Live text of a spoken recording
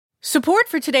Support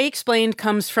for Today Explained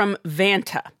comes from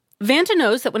Vanta. Vanta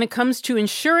knows that when it comes to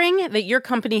ensuring that your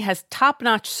company has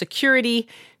top-notch security,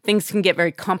 things can get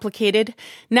very complicated.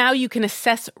 Now you can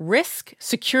assess risk,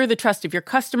 secure the trust of your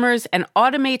customers, and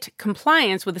automate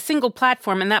compliance with a single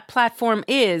platform, and that platform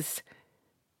is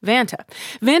Vanta.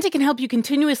 Vanta can help you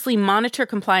continuously monitor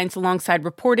compliance alongside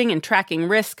reporting and tracking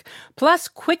risk, plus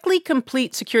quickly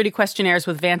complete security questionnaires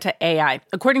with Vanta AI.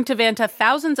 According to Vanta,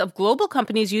 thousands of global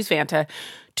companies use Vanta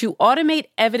to automate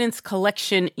evidence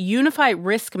collection, unify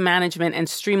risk management, and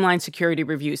streamline security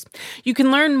reviews. You can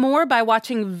learn more by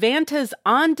watching Vanta's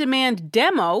on-demand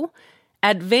demo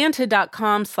at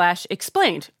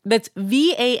vanta.com/explained. That's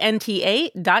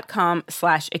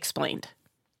VANTA.com/explained.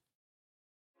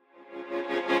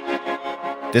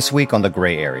 This week on The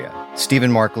Gray Area,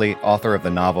 Stephen Markley, author of the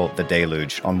novel The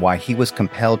Deluge, on why he was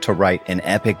compelled to write an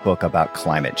epic book about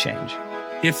climate change.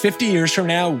 If 50 years from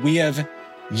now, we have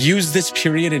used this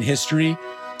period in history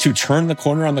to turn the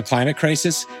corner on the climate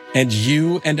crisis, and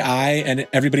you and I and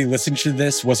everybody listening to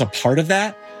this was a part of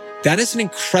that, that is an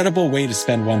incredible way to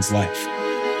spend one's life.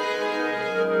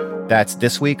 That's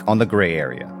this week on The Gray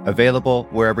Area, available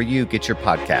wherever you get your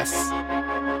podcasts.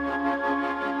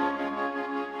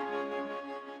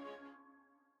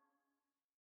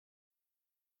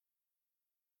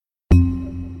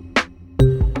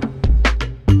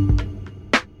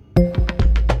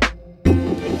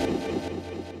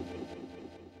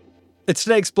 It's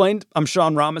Today Explained. I'm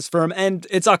Sean Rameswaram, and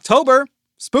it's October,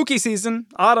 spooky season,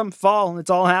 autumn, fall, it's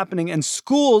all happening, and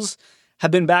schools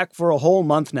have been back for a whole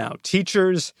month now.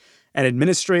 Teachers and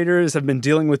administrators have been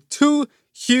dealing with two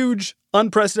huge,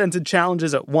 unprecedented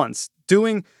challenges at once: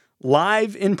 doing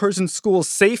live in-person school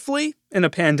safely in a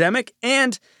pandemic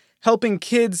and helping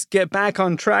kids get back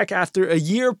on track after a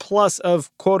year plus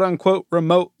of quote-unquote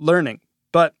remote learning.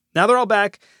 But now they're all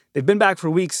back. They've been back for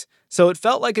weeks, so it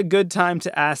felt like a good time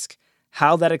to ask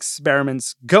how that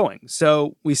experiment's going.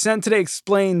 So we sent Today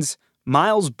Explains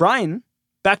Miles Bryan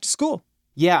back to school.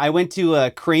 Yeah, I went to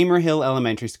Cramer Hill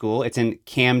Elementary School. It's in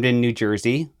Camden, New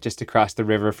Jersey, just across the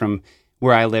river from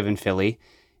where I live in Philly.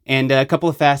 And a couple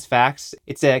of fast facts.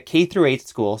 It's a K-8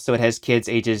 school, so it has kids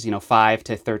ages 5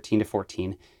 to 13 to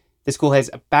 14. The school has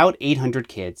about 800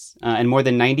 kids, and more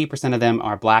than 90% of them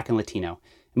are Black and Latino.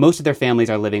 Most of their families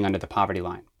are living under the poverty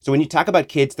line. So when you talk about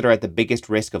kids that are at the biggest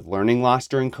risk of learning loss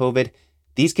during COVID,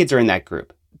 these kids are in that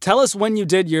group. Tell us when you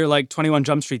did your 21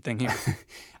 Jump Street thing here.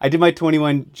 I did my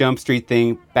 21 Jump Street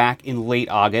thing back in late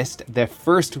August, the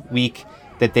first week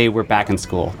that they were back in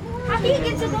school. How do you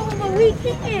get to know what we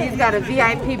can? He's got a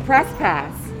VIP press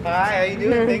pass. Hi, how you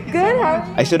doing? Thank you. Good,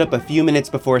 how? I showed up a few minutes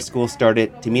before school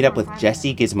started to meet up with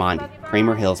Jessie Gismondi,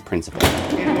 Cramer Hill's principal.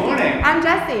 Good morning. I'm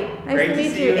Jessie. Nice to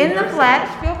meet you. In the flesh.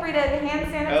 Feel free to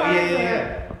hand sanitize. Oh,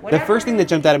 yeah. The first thing that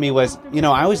jumped out at me was,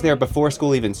 I was there before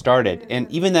school even started,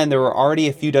 and even then there were already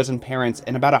a few dozen parents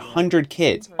and about 100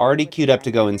 kids already queued up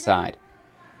to go inside.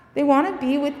 They want to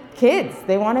be with kids.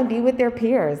 They want to be with their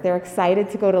peers. They're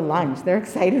excited to go to lunch. They're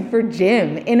excited for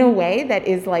gym in a way that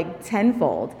is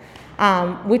tenfold,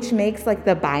 which makes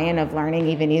the buy-in of learning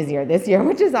even easier this year,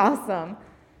 which is awesome.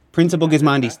 Principal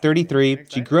Gismondi's 33.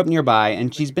 She grew up nearby,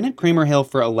 and she's been at Cramer Hill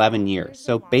for 11 years,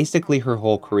 so basically her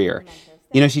whole career.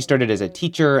 She started as a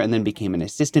teacher and then became an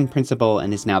assistant principal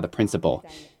and is now the principal.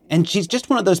 And she's just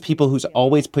one of those people who's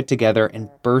always put together and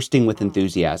bursting with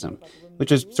enthusiasm, which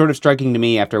was sort of striking to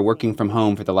me after working from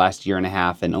home for the last year and a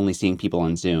half and only seeing people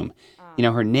on Zoom.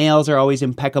 Her nails are always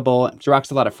impeccable. She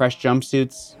rocks a lot of fresh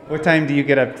jumpsuits. What time do you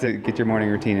get up to get your morning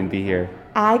routine and be here?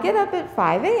 I get up at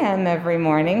 5 a.m. every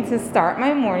morning to start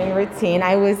my morning routine.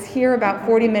 I was here about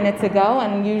 40 minutes ago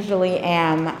and usually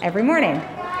am every morning.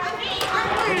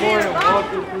 Good morning.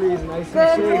 Welcome, please. Nice to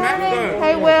Good see you. morning.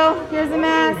 Hey, Will. Here's a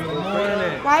mask. Good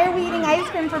morning. Why are we eating ice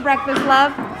cream for breakfast,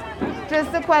 love?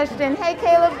 Just a question. Hey,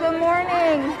 Caleb. Good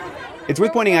morning. It's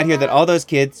worth pointing out here that all those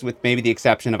kids, with maybe the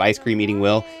exception of ice cream eating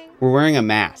Will, were wearing a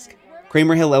mask.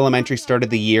 Cramer Hill Elementary started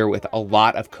the year with a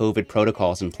lot of COVID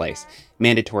protocols in place.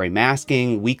 Mandatory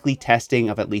masking, weekly testing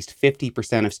of at least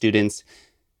 50% of students.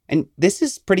 And this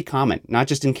is pretty common, not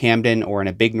just in Camden or in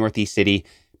a big Northeast city,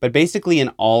 but basically in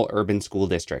all urban school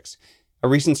districts. A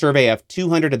recent survey of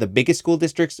 200 of the biggest school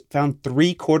districts found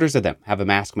 3/4 of them have a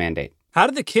mask mandate. How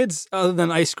do the kids, other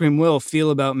than Ice Cream Will, feel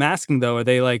about masking, though? Are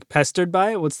they, pestered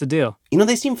by it? What's the deal?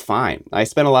 They seem fine. I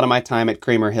spent a lot of my time at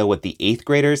Cramer Hill with the 8th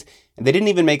graders, and they didn't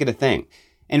even make it a thing.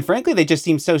 And frankly, they just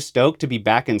seemed so stoked to be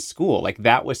back in school.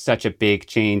 That was such a big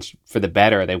change for the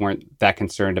better. They weren't that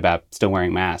concerned about still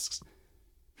wearing masks.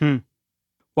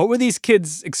 What were these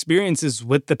kids' experiences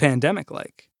with the pandemic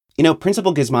like?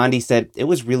 Principal Gismondi said it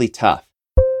was really tough.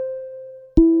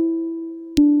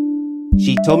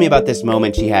 She told me about this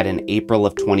moment she had in April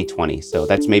of 2020. So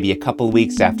that's maybe a couple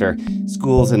weeks after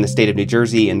schools in the state of New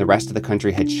Jersey and the rest of the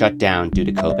country had shut down due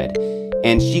to COVID.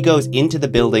 And she goes into the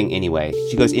building anyway.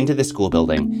 She goes into the school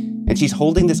building, and she's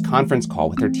holding this conference call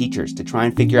with her teachers to try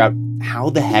and figure out how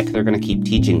the heck they're going to keep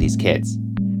teaching these kids.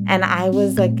 And I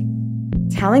was like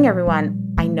telling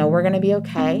everyone, I know we're going to be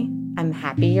okay. I'm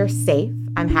happy you're safe.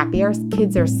 I'm happy our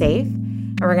kids are safe.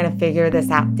 And we're going to figure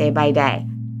this out day by day.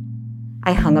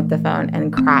 I hung up the phone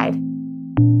and cried.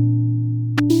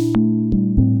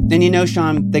 And you know,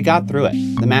 Sean, they got through it.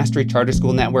 The Mastery Charter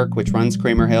School Network, which runs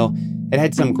Cramer Hill, it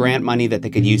had some grant money that they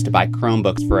could use to buy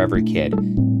Chromebooks for every kid.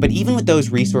 But even with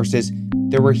those resources,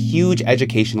 there were huge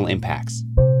educational impacts.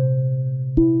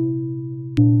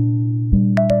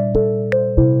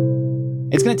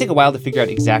 It's going to take a while to figure out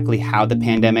exactly how the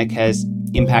pandemic has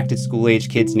impacted school-age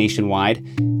kids nationwide,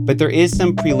 but there is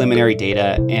some preliminary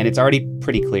data, and it's already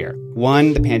pretty clear.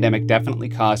 One, the pandemic definitely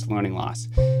caused learning loss.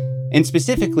 And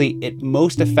specifically, it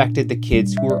most affected the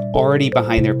kids who were already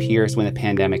behind their peers when the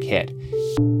pandemic hit.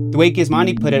 The way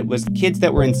Gizmondi put it was kids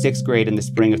that were in 6th grade in the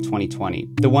spring of 2020,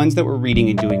 the ones that were reading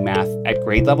and doing math at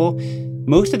grade level,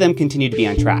 most of them continue to be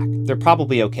on track. They're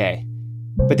probably okay.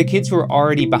 But the kids who were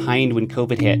already behind when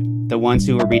COVID hit, the ones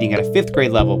who were reading at a 5th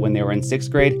grade level when they were in 6th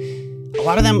grade, a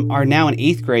lot of them are now in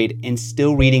 8th grade and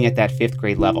still reading at that 5th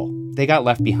grade level. They got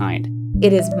left behind.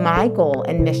 It is my goal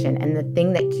and mission, and the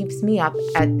thing that keeps me up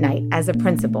at night as a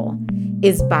principal,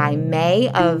 is by May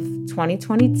of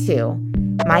 2022,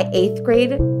 my 8th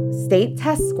grade state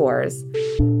test scores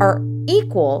are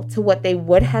equal to what they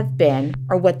would have been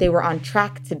or what they were on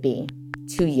track to be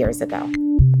 2 years ago.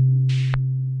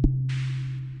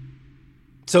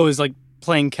 So is like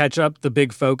playing catch up the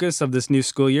big focus of this new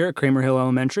school year at Cramer Hill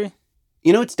Elementary?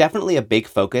 You know, it's definitely a big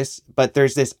focus, but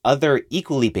there's this other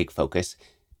equally big focus,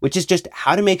 which is just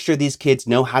how to make sure these kids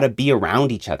know how to be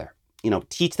around each other. You know,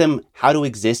 teach them how to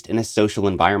exist in a social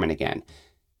environment again.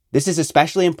 This is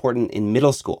especially important in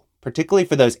middle school, particularly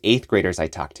for those 8th graders I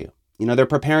talked to. You know, they're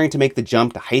preparing to make the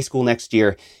jump to high school next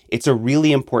year. It's a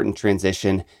really important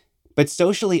transition, but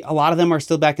socially, a lot of them are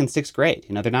still back in 6th grade.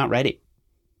 You know, they're not ready.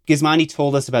 Gizmondi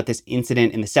told us about this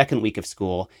incident in the second week of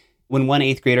school when one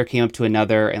 8th grader came up to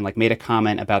another and made a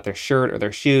comment about their shirt or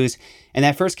their shoes. And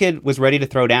that first kid was ready to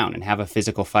throw down and have a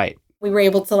physical fight. We were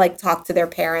able to talk to their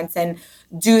parents and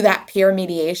do that peer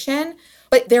mediation,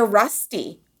 but they're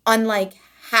rusty on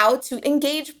how to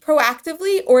engage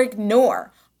proactively or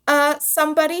ignore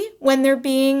somebody when they're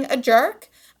being a jerk.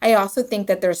 I also think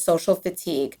that there's social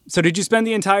fatigue. So did you spend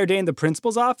the entire day in the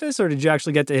principal's office, or did you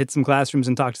actually get to hit some classrooms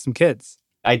and talk to some kids?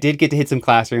 I did get to hit some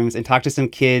classrooms and talk to some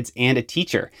kids and a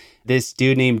teacher, this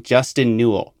dude named Justin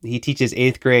Newell. He teaches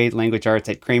 8th grade language arts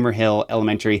at Cramer Hill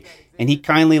Elementary, and he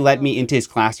kindly let me into his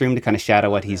classroom to kind of shadow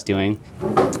what he's doing.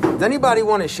 Does anybody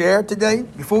want to share today?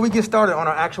 Before we get started on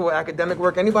our actual academic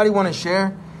work, anybody want to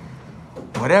share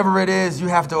whatever it is you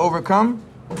have to overcome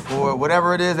or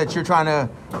whatever it is that you're trying to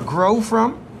grow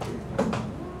from?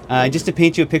 Just to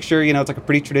paint you a picture, it's like a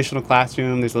pretty traditional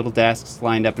classroom. There's little desks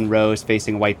lined up in rows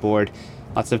facing a whiteboard.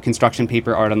 Lots of construction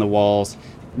paper art on the walls.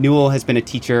 Newell has been a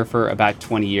teacher for about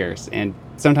 20 years, and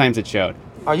sometimes it showed.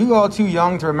 Are you all too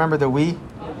young to remember the we?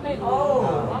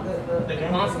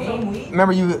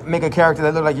 Remember you make a character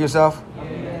that looked like yourself?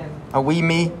 A wee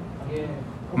me?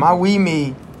 My wee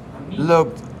me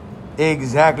looked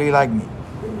exactly like me.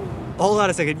 Hold on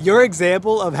a second. Your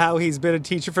example of how he's been a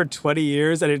teacher for 20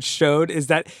 years and it showed is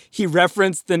that he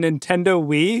referenced the Nintendo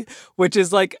Wii, which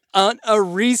is a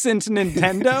recent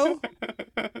Nintendo.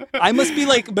 I must be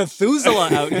like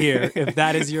Methuselah out here if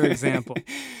that is your example.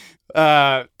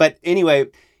 But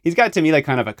anyway, he's got to me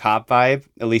kind of a cop vibe,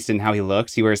 at least in how he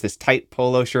looks. He wears this tight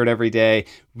polo shirt every day,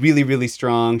 really, really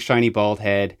strong, shiny bald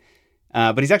head.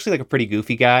 But he's actually a pretty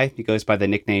goofy guy. He goes by the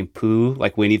nickname Pooh,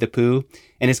 like Winnie the Pooh.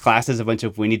 And his class is a bunch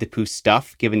of Winnie the Pooh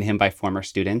stuff given to him by former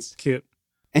students. Cute.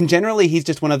 And generally, he's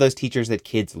just one of those teachers that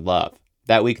kids love.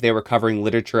 That week, they were covering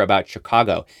literature about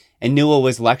Chicago. And Newell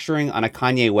was lecturing on a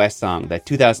Kanye West song, the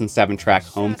 2007 track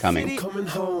Homecoming.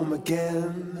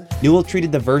 Newell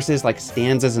treated the verses like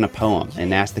stanzas in a poem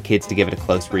and asked the kids to give it a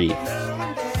close read.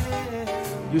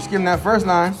 You skim that first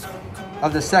line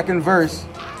of the second verse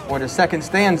or the second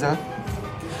stanza.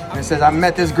 And it says, I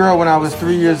met this girl when I was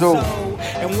 3 years old.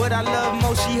 And what I love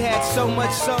most, she had so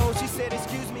much soul. She said,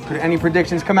 excuse me. Could any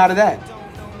predictions come out of that?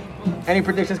 Any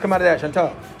predictions come out of that,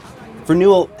 Chantal? For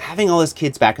Newell, having all his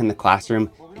kids back in the classroom,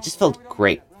 it just felt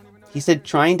great. He said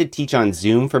trying to teach on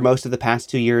Zoom for most of the past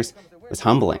 2 years was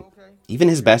humbling. Even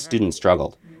his best students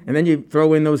struggled. And then you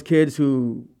throw in those kids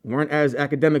who weren't as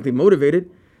academically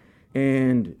motivated,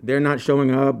 and they're not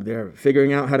showing up. They're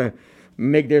figuring out how to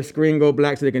make their screen go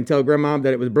black so they can tell grandma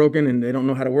that it was broken and they don't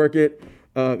know how to work it.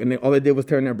 And all they did was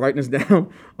turn their brightness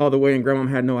down all the way, and grandma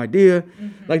had no idea.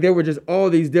 Like, there were just all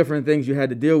these different things you had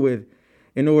to deal with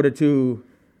in order to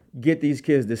get these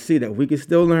kids to see that we could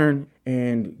still learn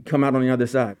and come out on the other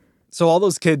side. So all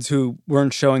those kids who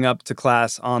weren't showing up to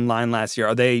class online last year,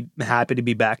 are they happy to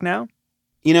be back now?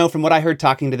 You know, from what I heard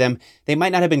talking to them, they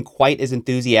might not have been quite as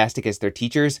enthusiastic as their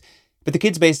teachers, but the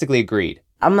kids basically agreed.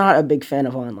 I'm not a big fan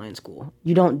of online school.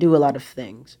 You don't do a lot of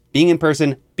things. Being in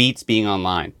person beats being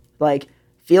online. Like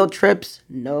field trips,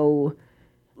 no.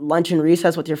 Lunch and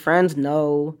recess with your friends,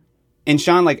 no. And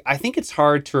Sean, I think it's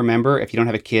hard to remember if you don't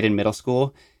have a kid in middle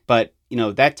school, but,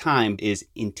 that time is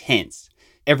intense.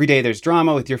 Every day there's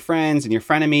drama with your friends and your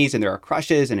frenemies, and there are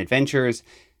crushes and adventures.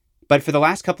 But for the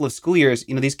last couple of school years,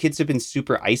 these kids have been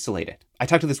super isolated. I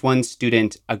talked to this one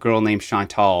student, a girl named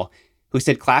Chantal, who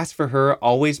said class for her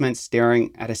always meant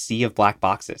staring at a sea of black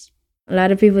boxes. A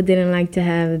lot of people didn't like to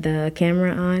have the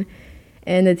camera on,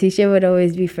 and the teacher would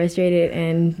always be frustrated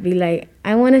and be like,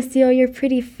 I want to see all your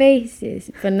pretty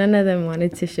faces. But none of them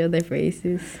wanted to show their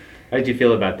faces. How did you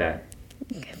feel about that?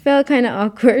 It felt kind of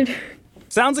awkward.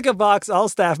 Sounds like a Vox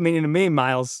all-staff meeting to me,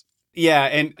 Miles. Yeah,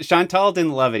 and Chantal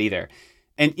didn't love it either.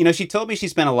 And, she told me she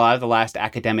spent a lot of the last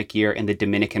academic year in the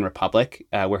Dominican Republic,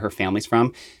 where her family's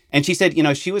from. And she said,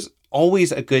 she was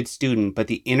always a good student, but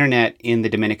the internet in the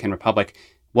Dominican Republic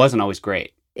wasn't always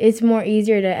great. It's more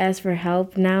easier to ask for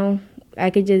help now. I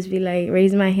could just be like,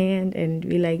 raise my hand and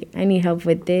be like, I need help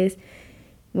with this.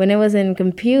 When it was in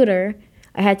computer,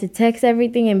 I had to text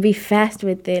everything and be fast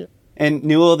with it. And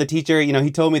Newell, the teacher,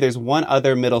 he told me there's one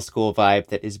other middle school vibe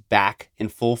that is back in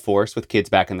full force with kids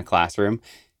back in the classroom.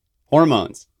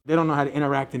 Hormones. They don't know how to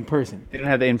interact in person. They don't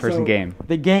have the in-person game.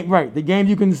 The game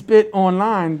you can spit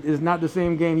online is not the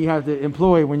same game you have to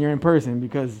employ when you're in person,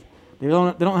 because they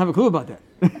don't have a clue about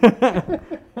that.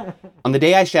 On the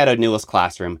day I shadowed Newell's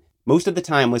classroom, most of the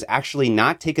time was actually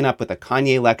not taken up with a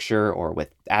Kanye lecture or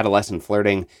with adolescent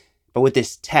flirting, but with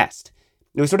this test.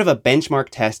 It was sort of a benchmark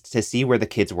test to see where the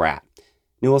kids were at.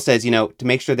 Newell says, to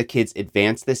make sure the kids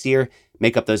advance this year,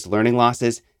 make up those learning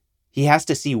losses, he has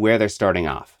to see where they're starting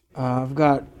off. I've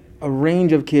got a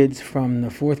range of kids from the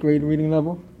 4th grade reading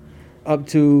level up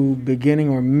to beginning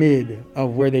or mid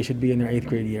of where they should be in their 8th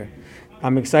grade year.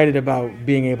 I'm excited about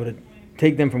being able to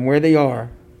take them from where they are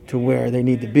to where they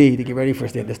need to be to get ready for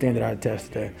the standardized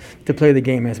test, to play the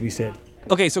game, as we said.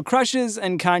 Okay, so crushes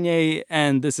and Kanye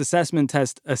and this assessment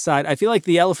test aside, I feel like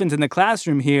the elephant in the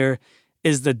classroom here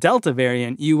is the Delta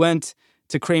variant. You went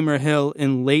to Cramer Hill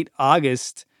in late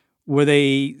August. Were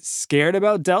they scared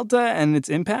about Delta and its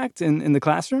impact in the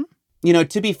classroom?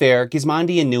 To be fair,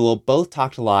 Gismondi and Newell both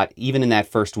talked a lot, even in that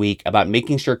first week, about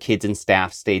making sure kids and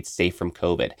staff stayed safe from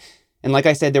COVID. And like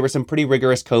I said, there were some pretty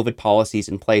rigorous COVID policies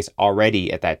in place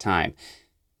already at that time.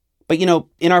 But,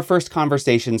 in our first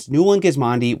conversations, Newell and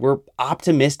Gismondi were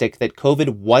optimistic that COVID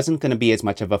wasn't going to be as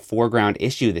much of a foreground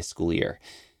issue this school year.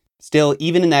 Still,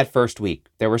 even in that first week,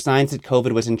 there were signs that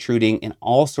COVID was intruding in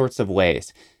all sorts of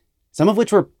ways, some of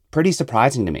which were pretty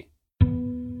surprising to me.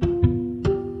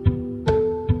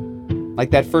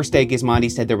 Like that first day,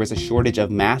 Gismondi said there was a shortage of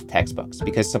math textbooks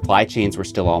because supply chains were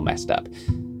still all messed up.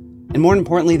 And more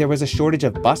importantly, there was a shortage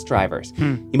of bus drivers.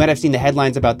 You might have seen the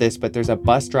headlines about this, but there's a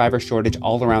bus driver shortage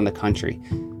all around the country.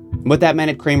 And what that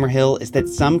meant at Cramer Hill is that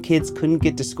some kids couldn't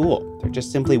get to school. There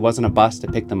just simply wasn't a bus to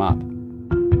pick them up.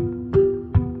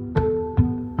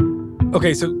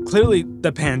 Okay, so clearly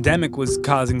the pandemic was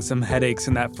causing some headaches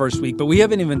in that first week, but we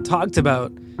haven't even talked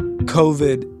about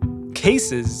COVID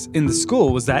cases in the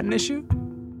school. Was that an issue?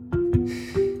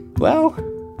 Well,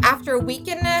 after a week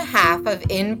and a half of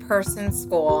in-person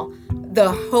school,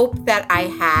 the hope that I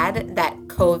had that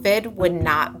COVID would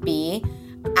not be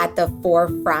at the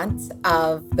forefront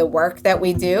of the work that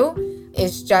we do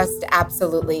is just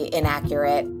absolutely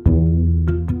inaccurate.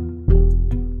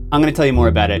 I'm going to tell you more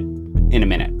about it in a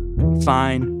minute.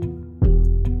 Fine.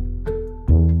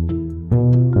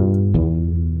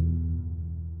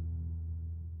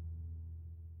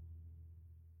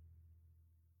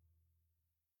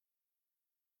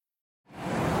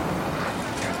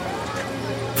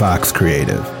 Vox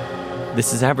Creative.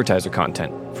 This is advertiser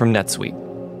content from NetSuite.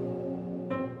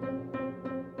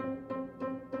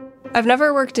 I've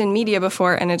never worked in media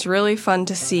before, and it's really fun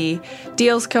to see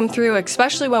deals come through,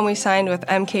 especially when we signed with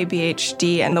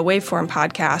MKBHD and the Waveform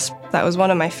podcast. That was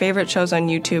one of my favorite shows on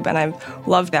YouTube, and I've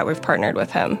loved that we've partnered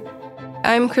with him.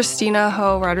 I'm Christina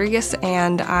Ho Rodriguez,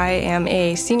 and I am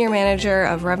a senior manager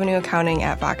of revenue accounting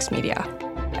at Vox Media.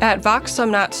 At Vox,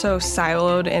 I'm not so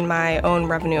siloed in my own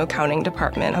revenue accounting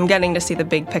department. I'm getting to see the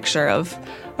big picture of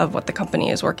what the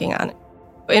company is working on.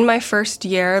 In my first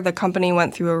year, the company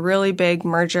went through a really big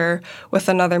merger with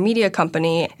another media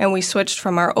company, and we switched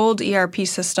from our old ERP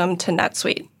system to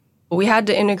NetSuite. We had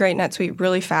to integrate NetSuite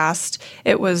really fast.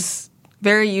 It was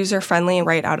very user-friendly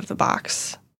right out of the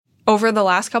box. Over the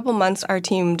last couple months, our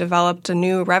team developed a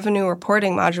new revenue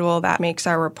reporting module that makes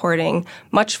our reporting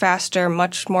much faster,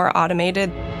 much more automated.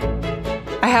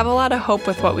 I have a lot of hope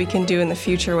with what we can do in the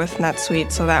future with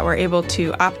NetSuite so that we're able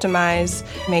to optimize,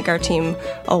 make our team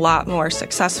a lot more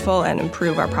successful, and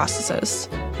improve our processes.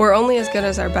 We're only as good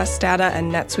as our best data,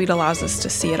 and NetSuite allows us to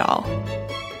see it all.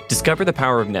 Discover the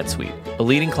power of NetSuite, a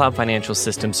leading cloud financial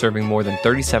system serving more than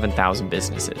 37,000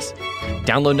 businesses.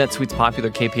 Download NetSuite's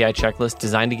popular KPI checklist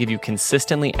designed to give you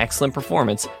consistently excellent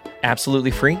performance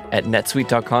absolutely free at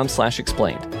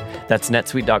netsuite.com/explained. That's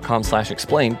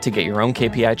netsuite.com/explained to get your own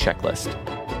KPI checklist.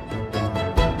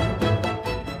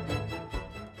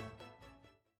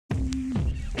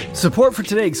 Support for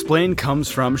Today Explained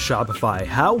comes from Shopify.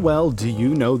 How well do you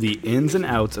know the ins and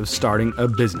outs of starting a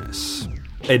business?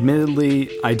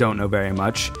 Admittedly, I don't know very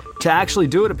much. To actually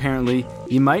do it, apparently,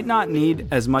 you might not need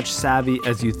as much savvy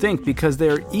as you think because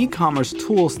there are e-commerce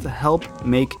tools to help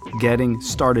make getting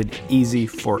started easy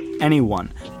for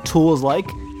anyone. Tools like,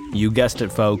 you guessed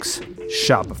it folks,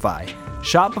 Shopify.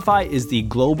 Shopify is the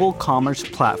global commerce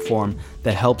platform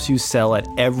that helps you sell at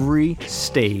every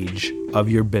stage of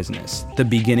your business. The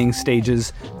beginning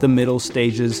stages, the middle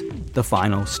stages, the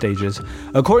final stages.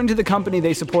 According to the company,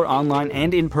 they support online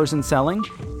and in-person selling,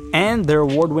 and their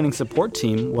award-winning support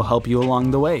team will help you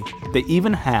along the way. They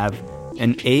even have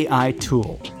an AI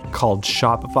tool called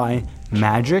Shopify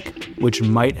Magic, which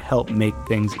might help make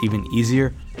things even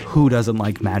easier. Who doesn't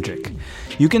like magic?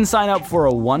 You can sign up for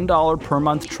a $1 per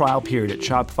month trial period at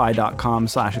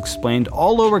shopify.com/explained,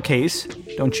 all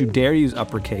lowercase. Don't you dare use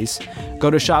uppercase. Go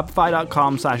to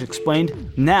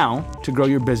shopify.com/explained now to grow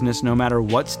your business no matter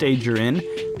what stage you're in.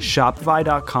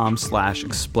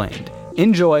 Shopify.com/explained.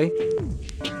 Enjoy.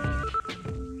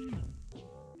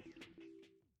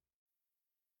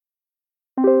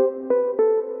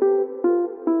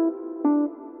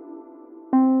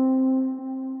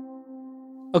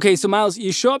 Okay, so Miles,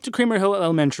 you show up to Cramer Hill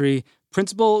Elementary.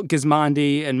 Principal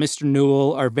Gismondi and Mr.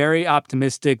 Newell are very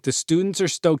optimistic. The students are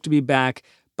stoked to be back,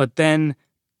 but then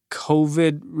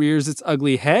COVID rears its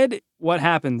ugly head. What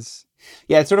happens?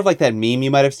 Yeah, it's sort of like that meme you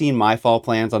might have seen, My Fall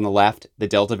Plans on the left, the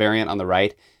Delta variant on the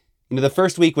right. You know, the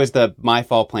first week was the My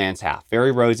Fall Plans half.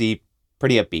 Very rosy,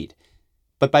 pretty upbeat.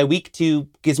 But by week 2,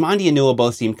 Gismondi and Newell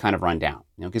both seemed kind of run down.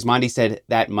 You know, Gismondi said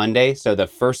that Monday, so the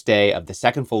first day of the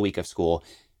second full week of school,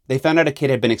 they found out a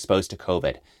kid had been exposed to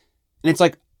COVID. And it's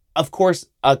like, of course,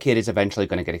 a kid is eventually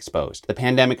going to get exposed. The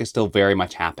pandemic is still very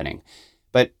much happening.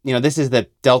 But, you know, this is the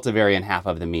Delta variant half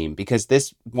of the meme because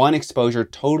this one exposure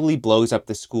totally blows up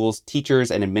the school's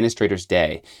teachers and administrators'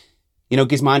 day. You know,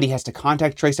 Gismondi has to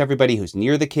contact trace everybody who's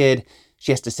near the kid.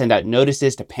 She has to send out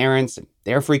notices to parents.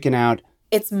 They're freaking out.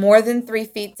 It's more than 3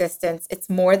 feet distance. It's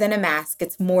more than a mask.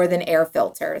 It's more than air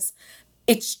filters.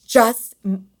 It's just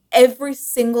every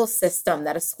single system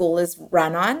that a school is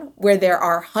run on, where there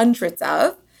are hundreds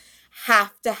of,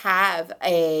 have to have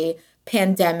a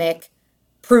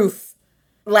pandemic-proof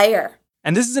layer.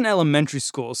 And this is an elementary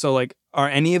school, so, like, are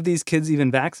any of these kids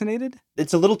even vaccinated?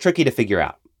 It's a little tricky to figure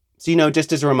out. So, you know,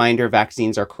 just as a reminder,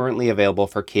 vaccines are currently available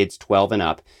for kids 12 and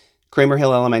up. Cramer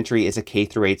Hill Elementary is a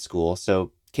K-8 school,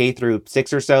 so K through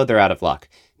 6 or so, they're out of luck.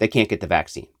 They can't get the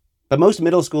vaccine. But most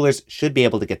middle schoolers should be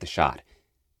able to get the shot.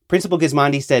 Principal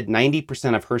Gismondi said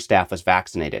 90% of her staff was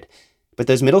vaccinated. But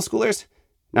those middle schoolers,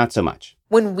 not so much.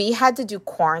 When we had to do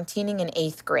quarantining in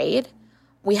 8th grade,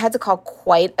 we had to call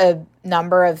quite a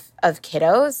number of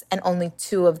kiddos, and only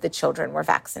 2 of the children were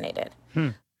vaccinated.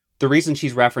 The reason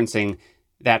she's referencing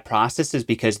that process is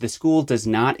because the school does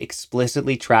not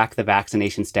explicitly track the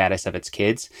vaccination status of its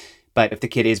kids. But if the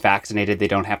kid is vaccinated, they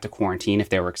don't have to quarantine if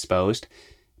they were exposed.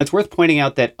 It's worth pointing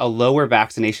out that a lower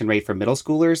vaccination rate for middle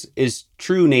schoolers is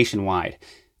true nationwide.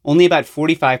 Only about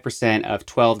 45% of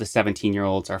 12 to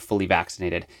 17-year-olds are fully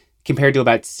vaccinated, compared to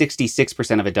about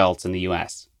 66% of adults in the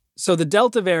U.S. So the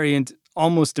Delta variant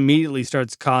almost immediately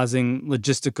starts causing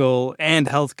logistical and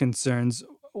health concerns.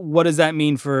 What does that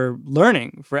mean for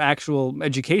learning, for actual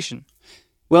education?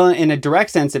 Well, in a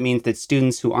direct sense, it means that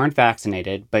students who aren't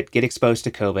vaccinated but get exposed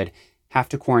to COVID have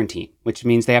to quarantine, which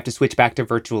means they have to switch back to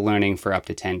virtual learning for up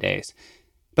to 10 days.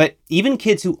 But even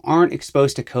kids who aren't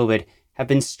exposed to COVID have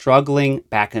been struggling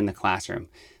back in the classroom.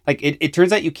 Like, it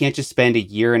turns out you can't just spend a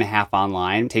year and a half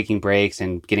online taking breaks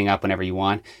and getting up whenever you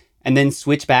want, and then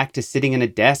switch back to sitting in a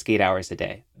desk 8 hours a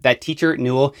day. That teacher,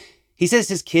 Newell, he says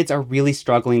his kids are really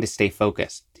struggling to stay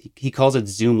focused. He calls it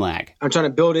Zoom lag. I'm trying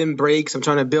to build in breaks. I'm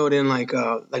trying to build in like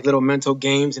little mental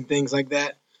games and things like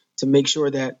that to make sure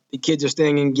that the kids are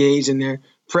staying engaged and they're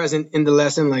present in the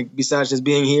lesson, like besides just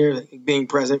being here, like being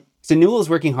present. So Newell's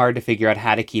working hard to figure out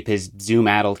how to keep his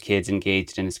Zoom-addled kids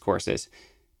engaged in his courses.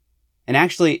 And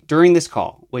actually, during this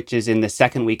call, which is in the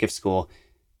second week of school,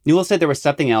 Newell said there was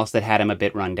something else that had him a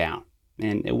bit run down.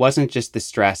 And it wasn't just the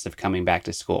stress of coming back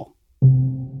to school.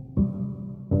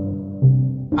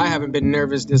 I haven't been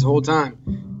nervous this whole time.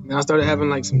 And I started having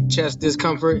like some chest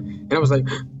discomfort. And I was like,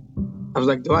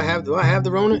 do I have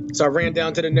the Rona? So I ran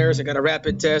down to the nurse. I got a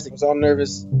rapid test. I was all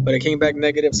nervous, but it came back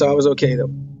negative. So I was okay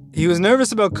though. He was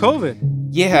nervous about COVID.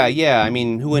 Yeah. I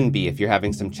mean, who wouldn't be if you're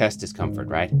having some chest discomfort,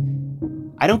 right?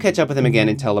 I don't catch up with him again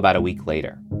until about a week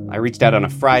later. I reached out on a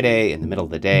Friday in the middle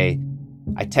of the day.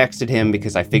 I texted him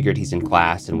because I figured he's in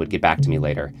class and would get back to me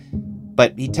later.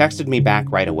 But he texted me back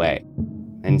right away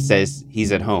and says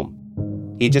he's at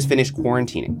home. He had just finished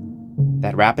quarantining.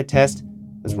 That rapid test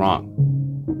was wrong.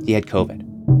 He had COVID.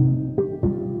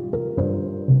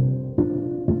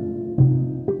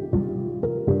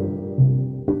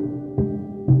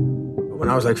 When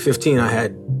I was like 15, I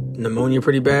had pneumonia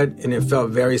pretty bad, and it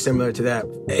felt very similar to that.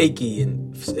 Achy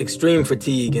and extreme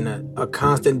fatigue and a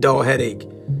constant dull headache.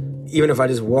 Even if I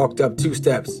just walked up 2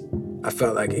 steps, I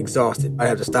felt like exhausted. I'd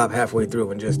have to stop halfway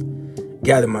through and just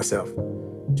gather myself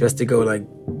just to go like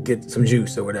get some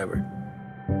juice or whatever.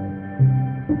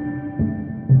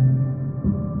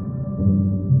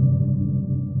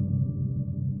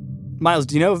 Miles,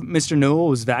 do you know if Mr. Newell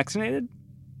was vaccinated?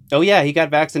 Oh yeah, he got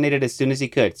vaccinated as soon as he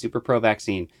could. Super pro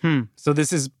vaccine. So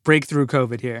this is breakthrough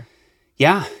COVID here.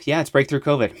 Yeah, it's breakthrough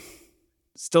COVID.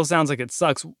 Still sounds like it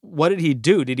sucks. What did he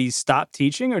do? Did he stop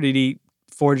teaching or did he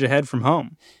forge ahead from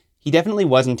home? He definitely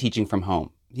wasn't teaching from home.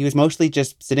 He was mostly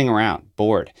just sitting around,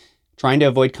 bored, trying to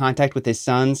avoid contact with his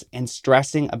sons and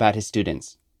stressing about his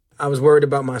students. I was worried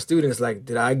about my students. Like,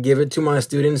 did I give it to my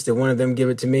students? Did one of them give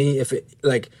it to me?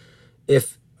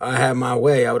 If I had my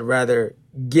way, I would rather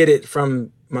get it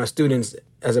from my students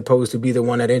as opposed to be the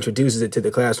one that introduces it to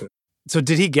the classroom. So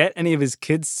did he get any of his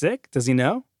kids sick? Does he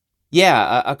know?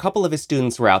 Yeah, a couple of his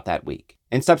students were out that week.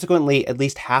 And subsequently, at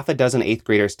least half a dozen 8th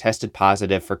graders tested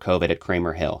positive for COVID at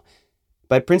Cramer Hill.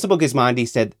 But Principal Gismondi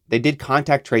said they did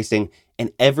contact tracing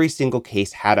and every single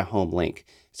case had a home link.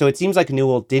 So it seems like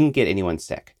Newell didn't get anyone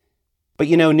sick. But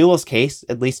Newell's case,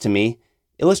 at least to me,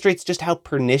 illustrates just how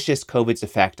pernicious COVID's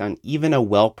effect on even a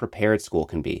well-prepared school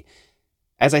can be.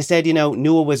 As I said,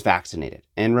 Newell was vaccinated.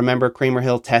 And remember, Cramer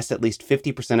Hill tests at least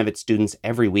 50% of its students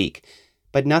every week.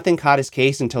 But nothing caught his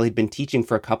case until he'd been teaching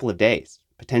for a couple of days,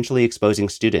 potentially exposing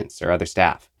students or other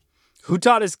staff. Who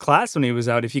taught his class when he was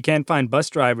out? If you can't find bus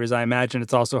drivers, I imagine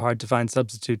it's also hard to find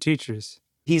substitute teachers.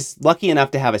 He's lucky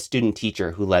enough to have a student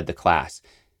teacher who led the class.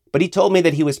 But he told me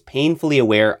that he was painfully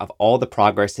aware of all the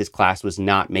progress his class was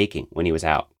not making when he was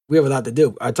out. We have a lot to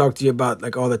do. I talked to you about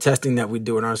like all the testing that we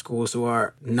do in our school, so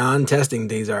our non-testing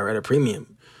days are at a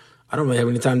premium. I don't really have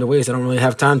any time to waste. I don't really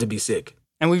have time to be sick.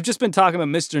 And we've just been talking about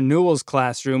Mr. Newell's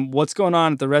classroom. What's going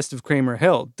on at the rest of Cramer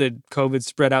Hill? Did COVID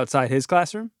spread outside his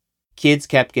classroom? Kids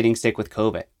kept getting sick with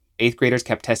COVID. 8th graders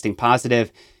kept testing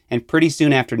positive, and pretty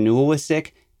soon after Newell was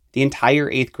sick, the entire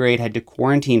 8th grade had to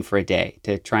quarantine for a day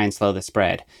to try and slow the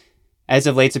spread. As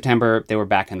of late September, they were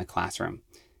back in the classroom.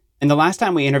 And the last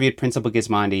time we interviewed Principal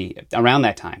Gismondi, around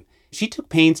that time, she took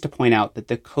pains to point out that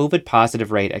the COVID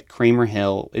positive rate at Cramer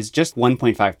Hill is just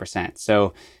 1.5%.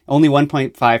 So only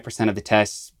 1.5% of the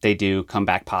tests they do come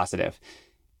back positive.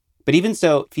 But even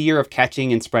so, fear of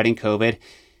catching and spreading COVID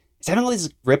is having all these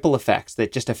ripple effects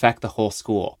that just affect the whole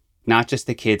school, not just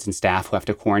the kids and staff who have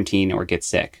to quarantine or get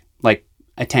sick, like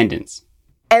attendance.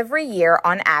 Every year,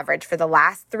 on average, for the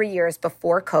last 3 years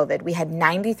before COVID, we had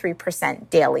 93%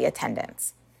 daily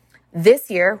attendance.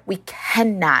 This year, we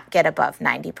cannot get above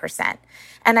 90%.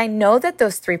 And I know that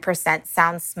those 3%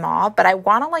 sound small, but I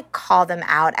want to call them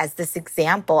out as this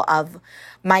example of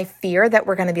my fear that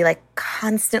we're going to be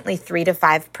constantly 3 to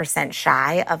 5%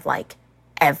 shy of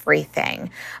everything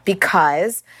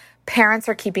because parents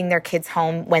are keeping their kids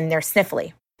home when they're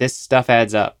sniffly. This stuff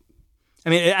adds up. I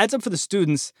mean, it adds up for the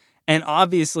students, and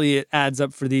obviously it adds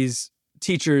up for these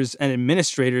teachers and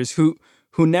administrators who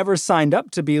never signed up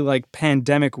to be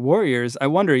pandemic warriors. I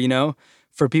wonder,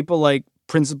 for people like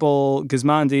Principal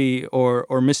Gismondi or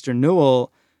Mr.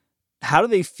 Newell, how do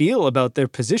they feel about their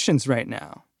positions right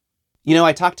now?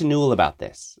 I talked to Newell about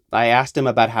this. I asked him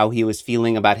about how he was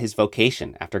feeling about his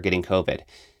vocation after getting COVID.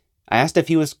 I asked if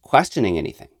he was questioning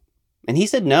anything. And he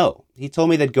said no. He told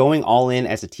me that going all in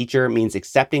as a teacher means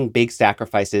accepting big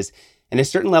sacrifices and a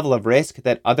certain level of risk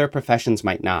that other professions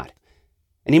might not.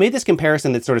 And he made this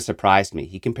comparison that sort of surprised me.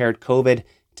 He compared COVID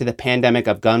to the pandemic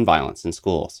of gun violence in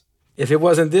schools. If it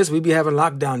wasn't this, we'd be having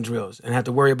lockdown drills and have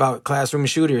to worry about classroom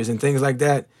shooters and things like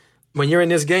that. When you're in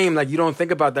this game, like, you don't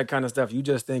think about that kind of stuff. You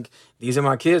just think, these are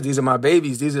my kids, these are my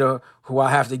babies, these are who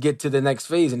I have to get to the next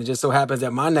phase. And it just so happens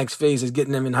that my next phase is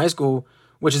getting them in high school,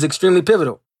 which is extremely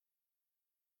pivotal.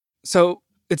 So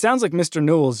it sounds like Mr.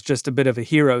 Newell's just a bit of a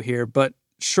hero here, but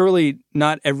surely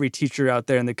not every teacher out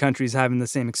there in the country is having the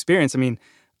same experience. I mean,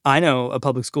 I know a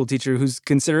public school teacher who's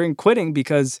considering quitting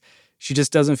because she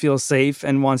just doesn't feel safe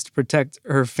and wants to protect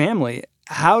her family.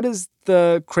 How does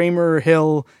the Cramer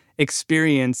Hill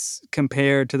experience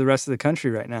compare to the rest of the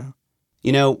country right now?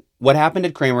 You know, what happened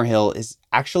at Cramer Hill is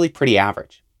actually pretty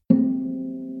average.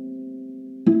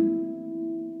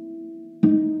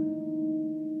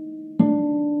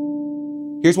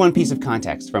 Here's one piece of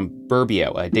context from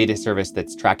Burbio, a data service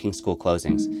that's tracking school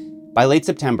closings. By late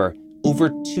September, over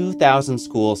 2,000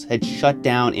 schools had shut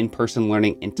down in-person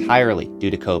learning entirely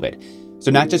due to COVID. So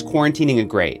not just quarantining a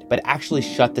grade, but actually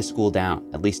shut the school down,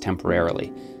 at least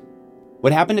temporarily.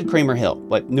 What happened at Cramer Hill,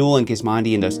 what Newell and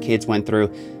Gismondi and those kids went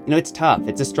through, it's tough.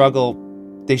 It's a struggle.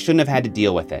 They shouldn't have had to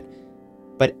deal with it.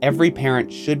 But every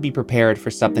parent should be prepared for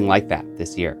something like that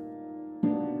this year.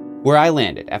 Where I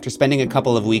landed after spending a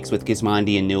couple of weeks with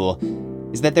Gismondi and Newell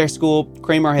is that their school,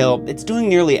 Cramer Hill, it's doing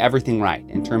nearly everything right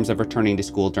in terms of returning to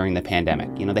school during the pandemic.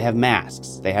 They have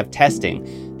masks, they have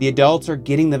testing, the adults are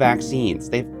getting the vaccines,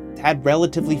 they've had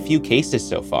relatively few cases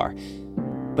so far.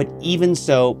 But even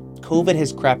so, COVID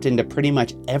has crept into pretty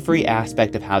much every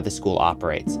aspect of how the school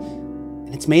operates,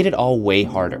 and it's made it all way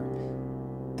harder.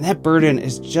 And that burden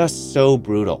is just so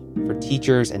brutal for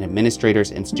teachers and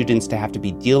administrators and students to have to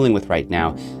be dealing with right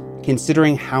now,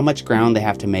 considering how much ground they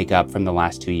have to make up from the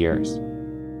last 2 years.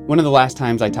 One of the last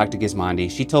times I talked to Gismondi,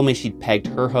 she told me she'd pegged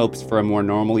her hopes for a more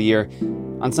normal year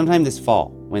on sometime this fall,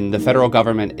 when the federal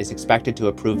government is expected to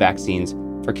approve vaccines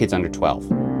for kids under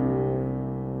 12.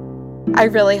 I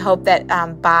really hope that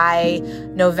by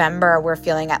November, we're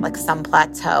feeling at some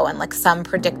plateau and some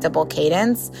predictable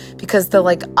cadence, because the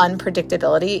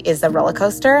unpredictability is a roller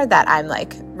coaster that I'm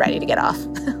ready to get off.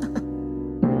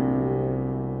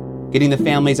 Getting the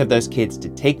families of those kids to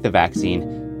take the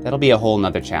vaccine, that'll be a whole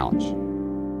nother challenge.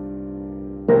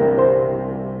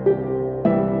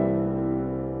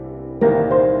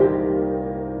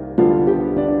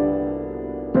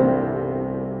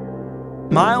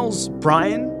 Miles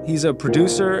Bryan, he's a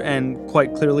producer and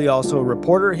quite clearly also a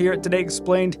reporter here at Today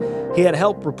Explained. He had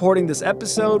help reporting this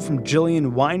episode from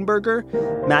Jillian Weinberger.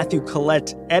 Matt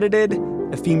Collette edited.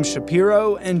 Efim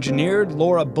Shapiro engineered.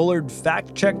 Laura Bullard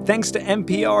fact-checked. Thanks to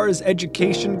NPR's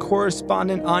education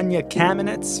correspondent Anya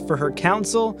Kamenetz for her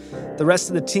counsel. The rest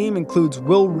of the team includes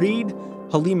Will Reed,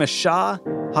 Halima Shah,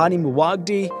 Hadi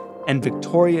Muwagdi, and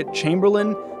Victoria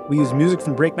Chamberlain. We use music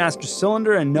from Breakmaster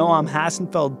Cylinder and Noam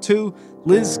Hassenfeld too.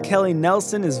 Liz Kelly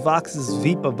Nelson is Vox's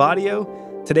Veep of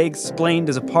Audio. Today Explained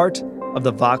is a part of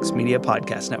the Vox Media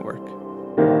Podcast Network.